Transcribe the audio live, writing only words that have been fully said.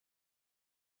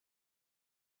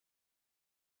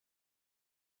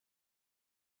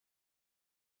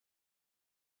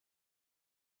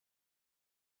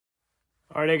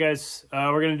Alrighty guys,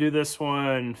 we're going to do this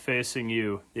one facing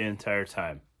you the entire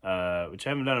time, which I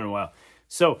haven't done in a while.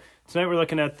 So tonight we're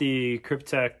looking at the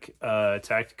Kryptek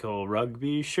tactical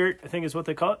rugby shirt, I think is what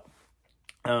they call it.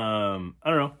 I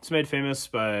don't know, it's made famous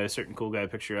by a certain cool guy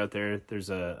picture out there. There's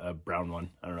a brown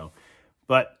one, I don't know.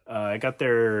 But I got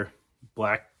their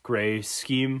black-gray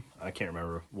scheme. I can't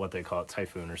remember what they call it,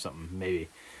 Typhoon or something, maybe.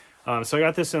 So I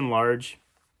got this in large.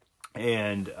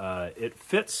 And it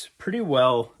fits pretty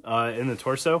well in the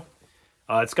torso.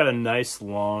 It's got a nice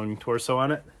long torso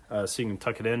on it, so you can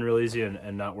tuck it in real easy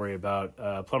and not worry about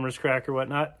plumber's crack or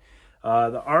whatnot.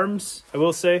 The arms, I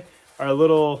will say, are a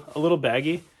little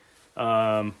baggy, but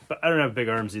I don't have big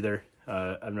arms either.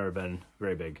 I've never been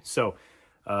very big, so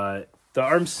the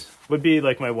arms would be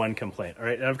like my one complaint. All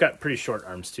right, and I've got pretty short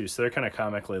arms too, so they're kind of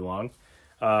comically long.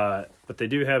 But they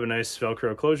do have a nice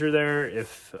Velcro closure there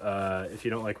if you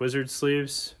don't like wizard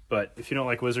sleeves. But if you don't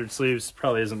like wizard sleeves,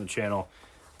 probably isn't the channel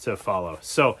to follow.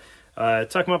 So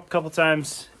tuck them up a couple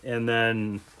times, and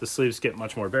then the sleeves get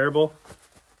much more bearable.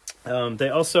 They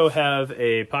also have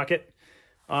a pocket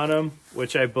on them,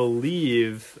 which I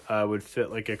believe would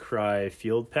fit like a Cry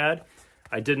field pad.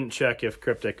 I didn't check if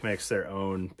Kryptek makes their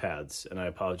own pads, and I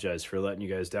apologize for letting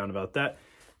you guys down about that.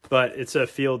 But it's a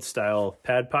field style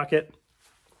pad pocket.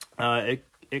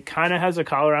 It kind of has a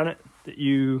collar on it that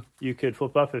you could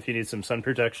flip up if you need some sun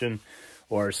protection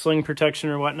or sling protection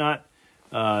or whatnot.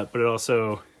 But it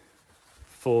also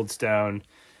folds down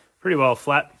pretty well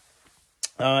flat.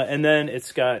 And then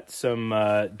it's got some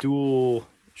dual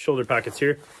shoulder pockets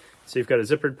here. So you've got a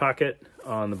zippered pocket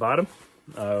on the bottom,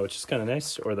 which is kind of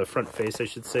nice, or the front face, I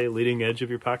should say, leading edge of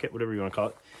your pocket, whatever you want to call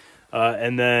it.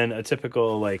 And then a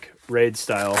typical like raid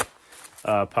style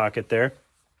pocket there.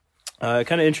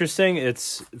 Kind of interesting.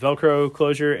 It's Velcro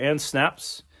closure and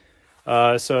snaps.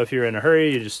 So if you're in a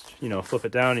hurry, you just, flip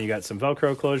it down and you got some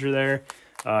Velcro closure there.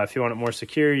 If you want it more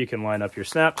secure, you can line up your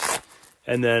snaps.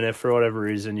 And then if for whatever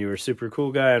reason you were a super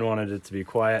cool guy and wanted it to be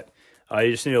quiet, you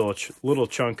just need a little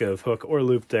chunk of hook or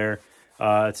loop there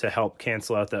to help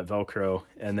cancel out that Velcro.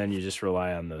 And then you just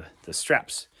rely on the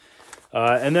straps.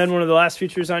 And then one of the last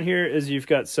features on here is you've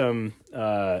got some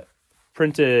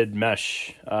printed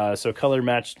mesh, so color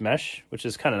matched mesh, which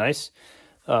is kind of nice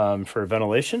for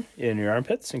ventilation in your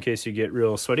armpits in case you get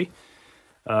real sweaty.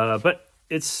 But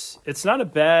it's not a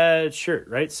bad shirt,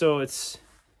 right? So it's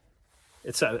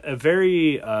a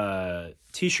very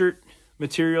t-shirt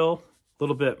material, a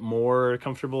little bit more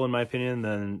comfortable in my opinion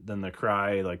than the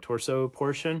Cry like torso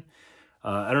portion.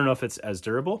 I don't know if it's as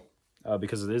durable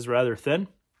because it is rather thin,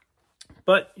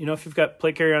 but if you've got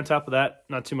plate carrier on top of that,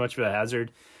 not too much of a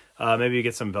hazard. Maybe you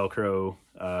get some Velcro,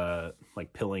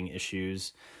 like pilling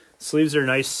issues. Sleeves are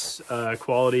nice,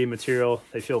 quality material.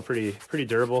 They feel pretty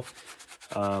durable.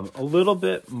 A little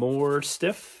bit more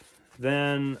stiff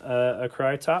than a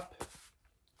Cry top.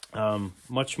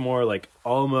 Much more like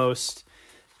almost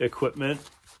equipment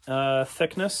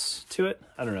thickness to it.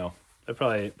 I don't know.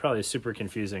 They're probably super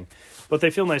confusing, but they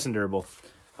feel nice and durable.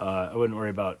 I wouldn't worry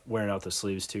about wearing out the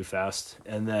sleeves too fast.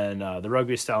 And then the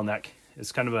rugby style neck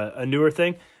is kind of a newer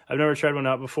thing. I've never tried one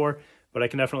out before, but I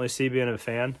can definitely see being a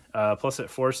fan. Plus it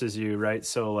forces you, right?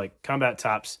 So like combat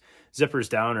tops, zippers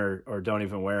down or don't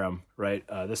even wear them, right?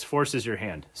 This forces your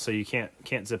hand, so you can't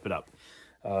zip it up.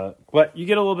 But you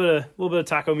get a little bit of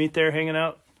taco meat there hanging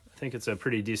out. I think it's a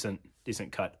pretty decent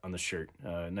cut on the shirt.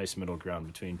 Nice middle ground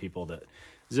between people that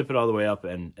zip it all the way up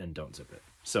and don't zip it.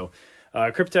 So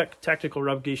Kryptek tactical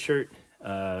rugby shirt.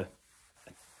 I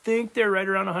think they're right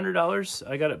around $100.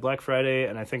 I got it Black Friday,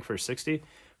 and I think for $60.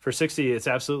 For $60, it's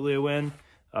absolutely a win.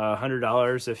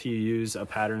 $100 if you use a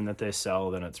pattern that they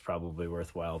sell, then it's probably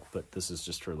worthwhile. But this is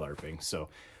just for LARPing, so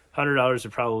 $100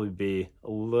 would probably be a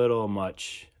little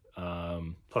much.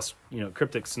 Plus,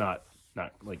 Kryptek's not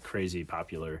like crazy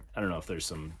popular. I don't know if there's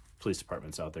some police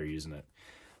departments out there using it,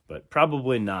 but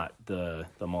probably not the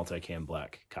multicam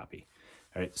black copy.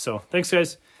 All right, so thanks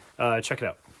guys. Check it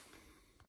out.